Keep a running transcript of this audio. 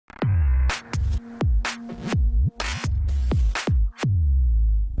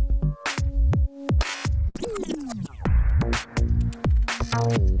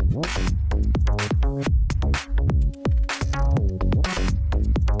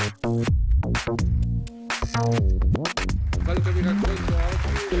What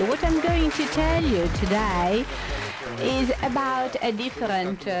I'm going to tell you today is about a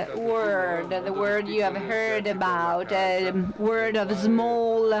different word, the word you have heard about, a word of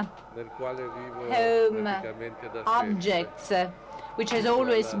small home objects, which has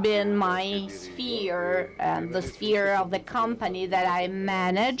always been my sphere, the sphere of the company that I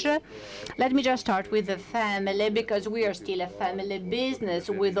manage. Let me just start with the family, because we are still a family business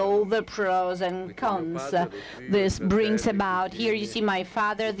with all the pros and cons this brings about. Here you see my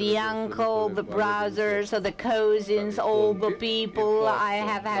father, the uncle, the brothers, the cousins, all the people I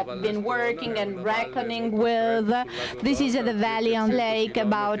have been working and reckoning with. This is the valley on lake,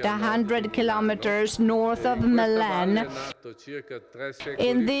 about 100 kilometers north of Milan.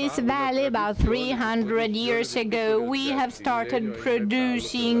 In this valley, about 300 years ago, we have started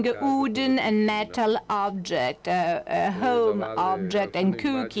producing wooden and metal objects, home object and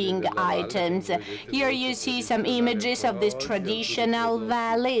cooking items. Here you see some images of this traditional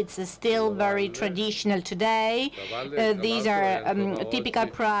valley. It's still very traditional today. These are typical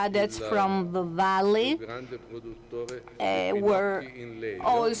products from the valley. Where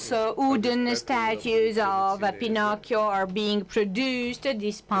also wooden statues of Pinocchio are being produced,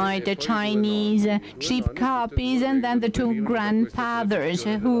 despite the Chinese cheap copies, and then the two grandfathers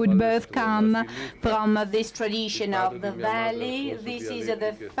who would both come from this tradition of the valley. This is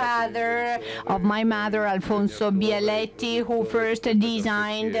the father of my mother, Alfonso Bialetti, who first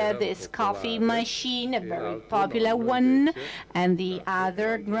designed this coffee machine, a very popular one, and the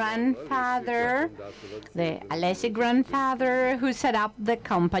other grandfather, the Alessi grandfather, who set up the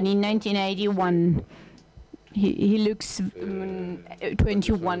company in 1981. He looks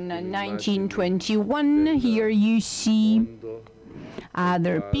 1921. Here you see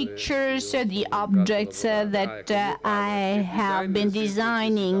other pictures, the objects that I have been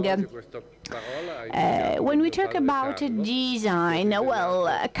designing. When we talk about design, well,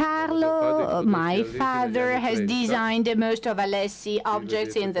 Carlo, my father, has designed most of Alessi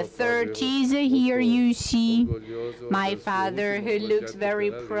objects in the 30s. Here you see my father, who looks very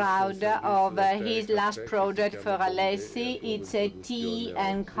proud of his last project for Alessi. It's a tea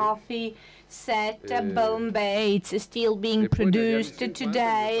and coffee set, Bombay. It's still being produced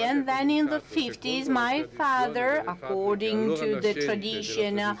today. And then in the 50s, my father, according to the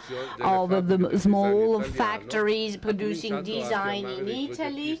tradition of the small factories producing design in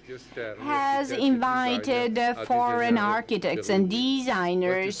Italy, has invited foreign architects and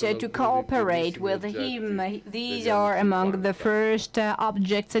designers to cooperate with him. These are among the first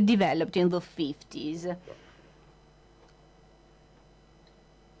objects developed in the 50s.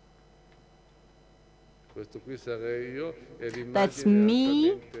 That's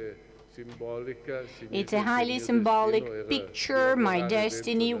me. It's a highly symbolic picture. My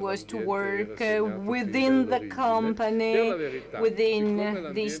destiny was to work within the company,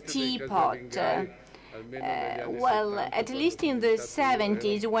 within this teapot. Well, at least in the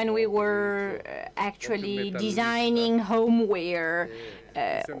 70s, when we were actually designing homeware,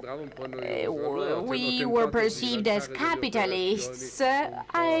 we were perceived as capitalists.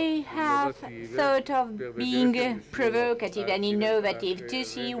 I have thought of being provocative and innovative to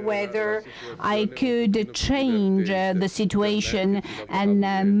see whether I could change the situation and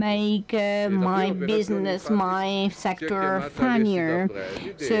make my business, my sector funnier.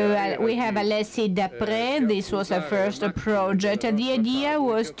 So we have Alessi d'après. This was a first project. The idea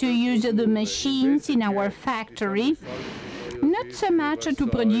was to use the machines in our factory not so much to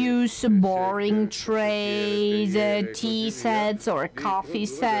produce boring trays, tea sets or coffee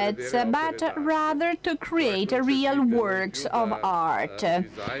sets, but rather to create real works of art.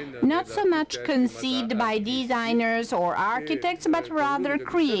 Not so much conceived by designers or architects, but rather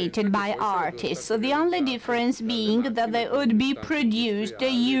created by artists. So the only difference being that they would be produced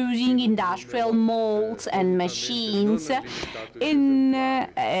using industrial molds and machines in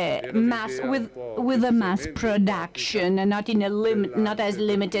with a mass production, not as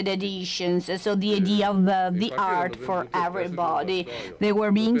limited editions. So the idea of the art for everybody. They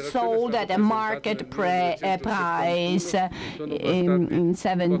were being sold at a market price in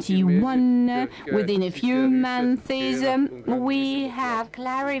 71. Within a few months, we have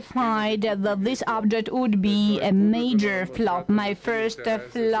clarified that this object would be a major flop, my first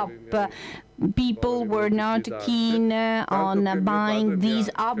flop. people were not keen on buying these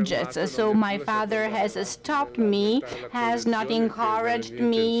objects. So my father has stopped me, has not encouraged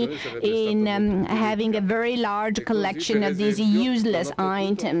me in having a very large collection of these useless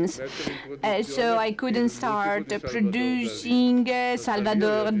items. So I couldn't start producing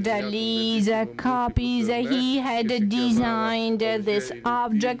Salvador Dali's copies. He had designed this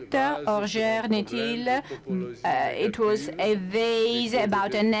object, Orgère Netil. It was a vase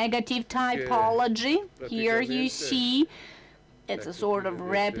about a negative typology. Here you see, it's a sort of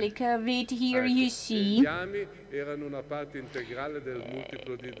replica of it. Here you see,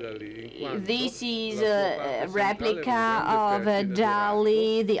 this is a replica of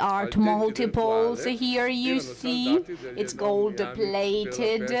Dali, the art multiples. Here you see, it's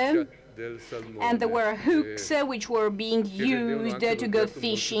gold-plated. And there were hooks which were being used to go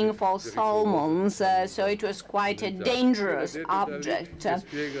fishing for salmons, so it was quite a dangerous object.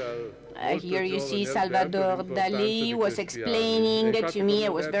 Here you see Salvador Dali was explaining to me, I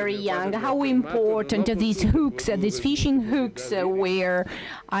was very young, how important these hooks, these fishing hooks were.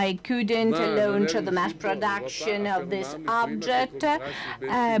 I couldn't launch the mass production of this object.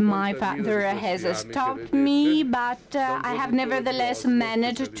 My father has stopped me, but I have nevertheless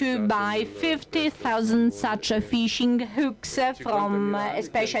managed to buy 50,000 such fishing hooks from a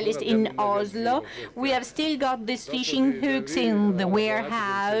specialist in Oslo. We have still got these fishing hooks in the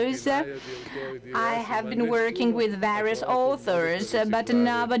warehouse. I have been working with various authors, but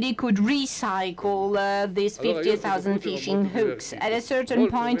nobody could recycle these 50,000 fishing hooks. At a certain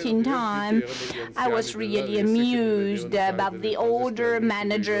point in time, I was really amused, but the older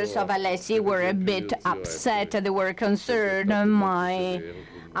managers of Alessi were a bit upset. They were concerned. My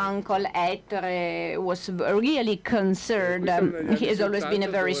Uncle Ettore was really concerned. He has always been a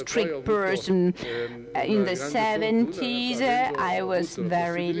very strict person. In the 70s, I was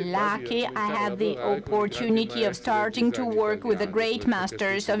very lucky. I had the opportunity of starting to work with the great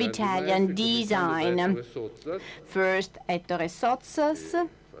masters of Italian design. First, Ettore Sozzas.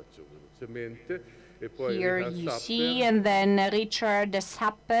 Here you see, and then Richard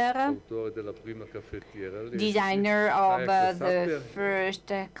Sapper, designer of the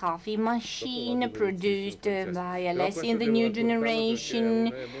first coffee machine produced by Alessi in the new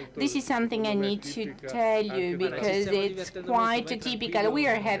generation. This is something I need to tell you because it's quite typical. We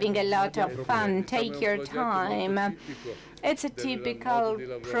are having a lot of fun. Take your time. It's a typical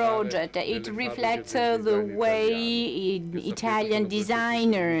project. It reflects the way Italian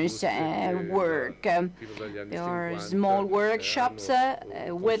designers work. There are small workshops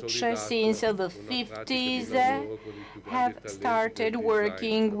which since the 50s have started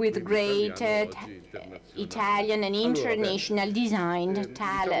working with great Italian and international design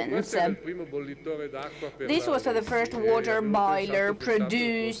talents. This was the first water boiler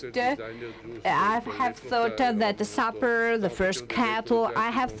produced. I have thought that the Sapper, the first kettle,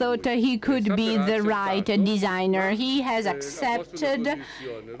 I have thought he could be the right designer. He has accepted,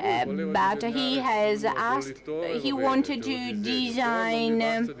 but he has asked, he wanted to design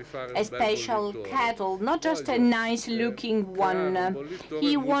a special kettle, not just a nice looking one.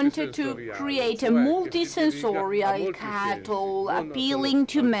 He wanted to create a multi-sensorial kettle appealing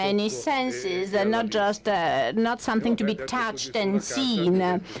to many senses, not something to be touched and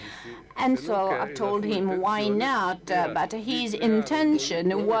seen. And so I told him, why not? But his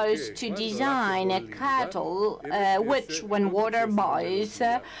intention was to design a kettle which, when water boils,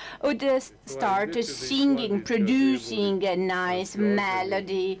 would start singing, producing a nice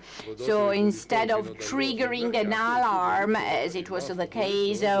melody. So instead of triggering an alarm, as it was the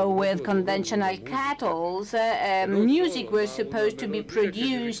case with conventional kettles, music was supposed to be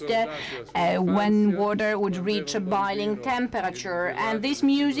produced when water would reach a boiling temperature. And this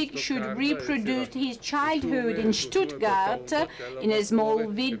music should reproduced his childhood in Stuttgart, in a small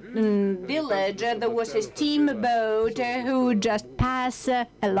village. There was a steamboat who would just pass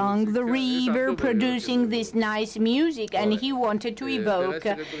along the river producing this nice music, and he wanted to evoke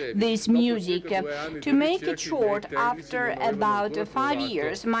this music. To make it short, after about 5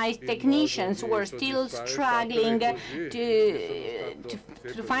 years, my technicians were still struggling to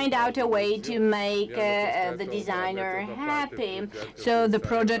find out a way to make the designer happy. So the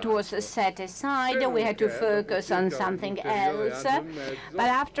project was set aside. We had to focus on something else. But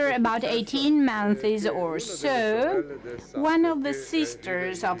after about 18 months or so, one of the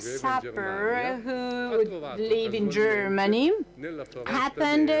sisters of Sapper, who live in Germany,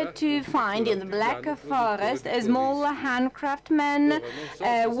 happened to find in the Black Forest a small handcraftsman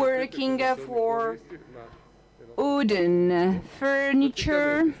working for wooden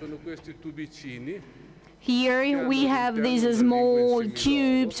furniture. Here we have these small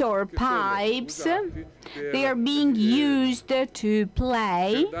tubes or pipes. They are being used to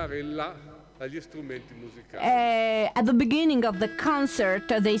play. At the beginning of the concert,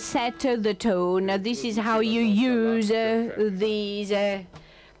 they set the tone. This is how you use these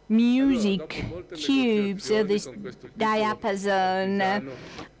music tubes, this diapason.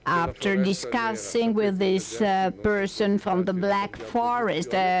 After discussing with this person from the Black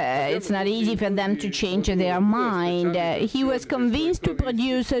Forest, it's not easy for them to change their mind. He was convinced to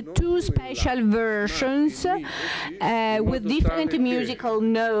produce two special versions with different musical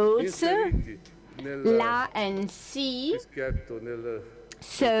notes, La and Si.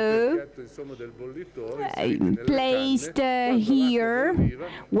 So, placed here,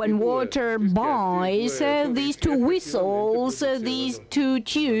 when water boils, these two whistles, these two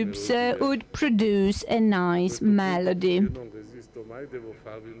tubes would produce a nice melody.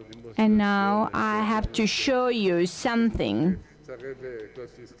 And now I have to show you something.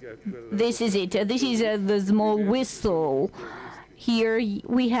 This is it. This is the small whistle. Here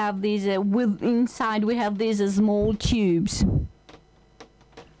we have these, inside we have these small tubes.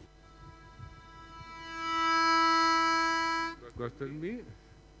 Questo è il Mi,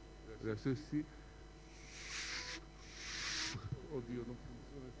 adesso il Si. Oddio, non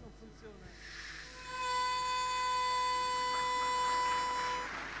funziona. Non funziona.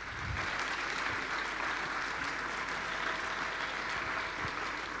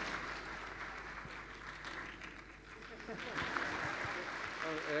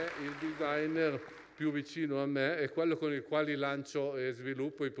 È il designer più vicino a me, è quello con il quale lancio e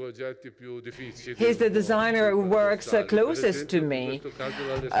sviluppo i progetti più difficili. He's the designer who works closest to me.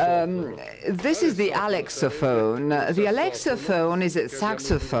 This is the alexophone. The alexophone is a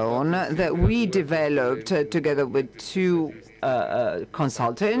saxophone that we developed together with two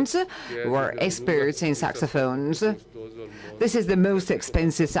consultants who are experts in saxophones. This is the most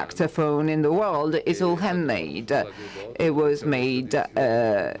expensive saxophone in the world. It's all handmade. It was made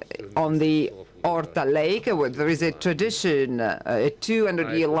on the Orta Lake, where there is a tradition, a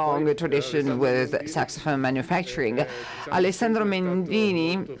 200-year-long tradition with saxophone manufacturing. Alessandro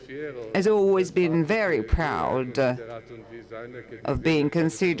Mendini has always been very proud of being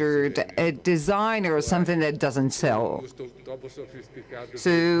considered a designer of something that doesn't sell.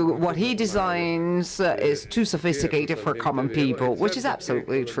 So what he designs is too sophisticated for common people, which is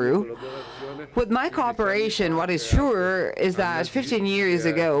absolutely true. With my cooperation, what is sure is that 15 years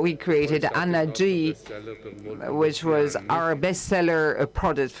ago we created Anna G, which was our bestseller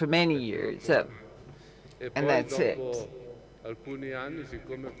product for many years. And that's it.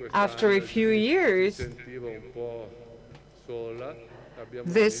 After a few years,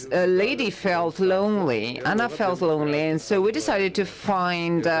 this lady felt lonely, Anna felt lonely, and so we decided to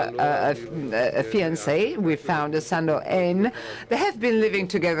find a fiancé. We found Sando N. They have been living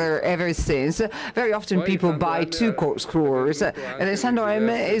together ever since. Very often people buy two corkscrews, and the Sando M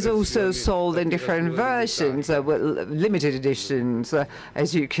is also sold in different versions, with limited editions,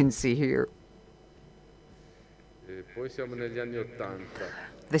 as you can see here.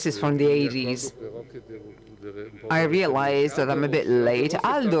 This is from the 80s. I realized that I'm a bit late.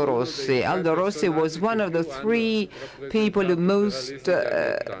 Aldo Rossi. Aldo Rossi was one of the three people who most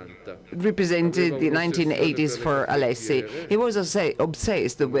represented the 1980s for Alessi. He was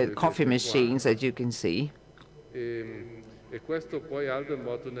obsessed with coffee machines, as you can see.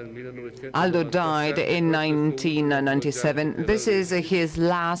 Aldo died in 1997. This is his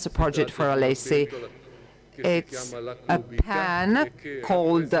last project for Alessi. It's a pan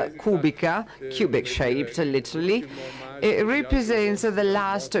called Cubica, cubic-shaped, literally. It represents the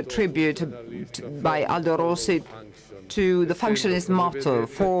last tribute by Aldo Rossi to the functionist motto,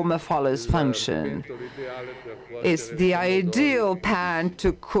 form follows function. It's the ideal pan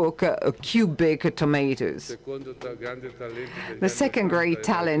to cook cubic tomatoes. The second great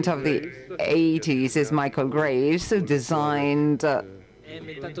talent of the 80s is Michael Graves, who designed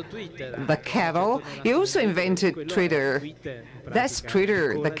the kettle. He also invented Twitter. That's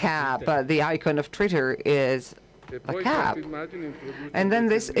Twitter, the cap. The icon of Twitter is a cap. And then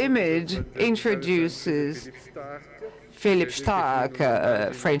this image introduces Philippe Starck,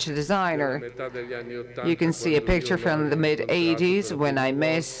 a French designer. You can see a picture from the mid-80s when I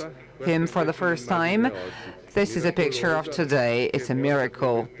met him for the first time. This is a picture of today. It's a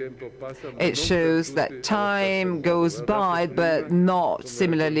miracle. It shows that time goes by, but not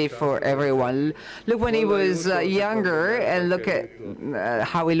similarly for everyone. Look when he was younger, and look at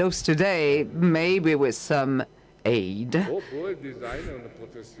how he looks today, maybe with some aid. Oppure il design è una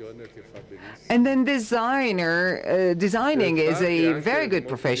professione che fa benissimo. And then designing is a very good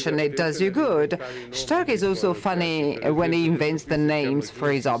profession. It does you good. Stark is also funny when he invents the names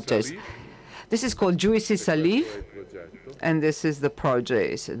for his objects. This is called Juicy Salif, and this is the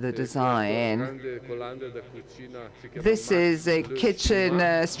project, the design. This is a kitchen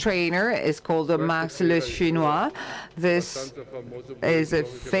strainer. It's called the Max Le Chinois. This is a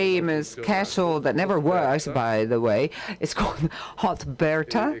famous kettle that never works, by the way. It's called Hot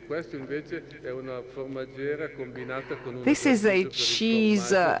Berta. This is a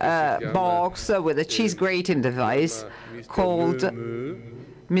cheese box with a cheese grating device called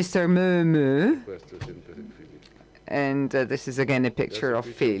Mr. Moo Moo. And this is again a picture of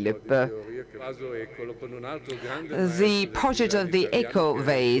Philip. The project of the Eco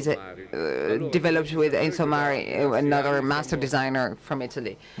Vase, developed with Enzo Mari, another master designer from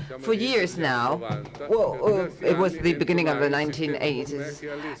Italy. For years now, well, it was the beginning of the 1990s,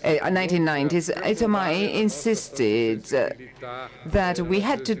 Enzo Mari insisted that we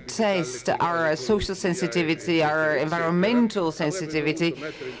had to test our social sensitivity, our environmental sensitivity.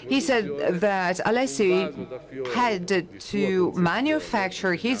 He said that Alessi had to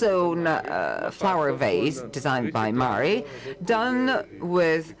manufacture his own flower vase, designed by Mari, done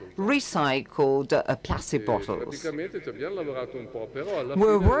with recycled plastic bottles.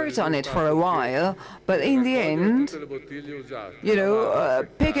 We worked on it for a while, but in the end, you know,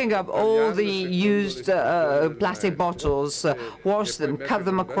 picking up all the used plastic bottles, wash them, cut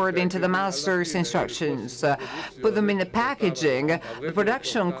them according to the master's instructions, put them in the packaging, the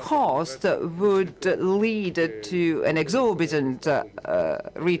production cost would lead to an exorbitant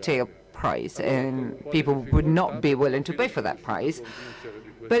retail price, and people would not be willing to pay for that price.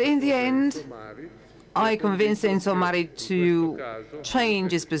 But in the end, I convinced Enzo Mari to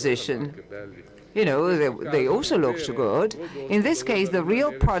change his position. You know, they also looked good. In this case, the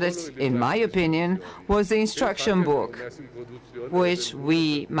real product, in my opinion, was the instruction book, which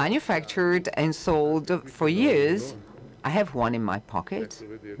we manufactured and sold for years. I have one in my pocket,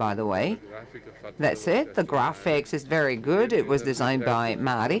 by the way. That's it. The graphics is very good. It was designed by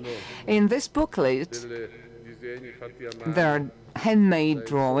Mari. In this booklet, there are handmade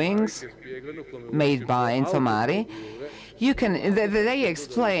drawings made by Enzo Mari. They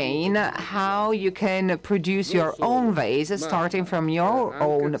explain how you can produce your own vase starting from your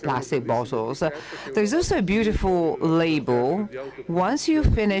own plastic bottles. There's also a beautiful label. Once you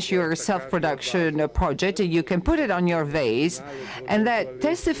finish your self-production project, you can put it on your vase, and that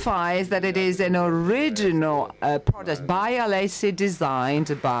testifies that it is an original product by Alessi,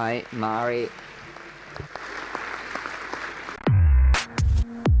 designed by Mari.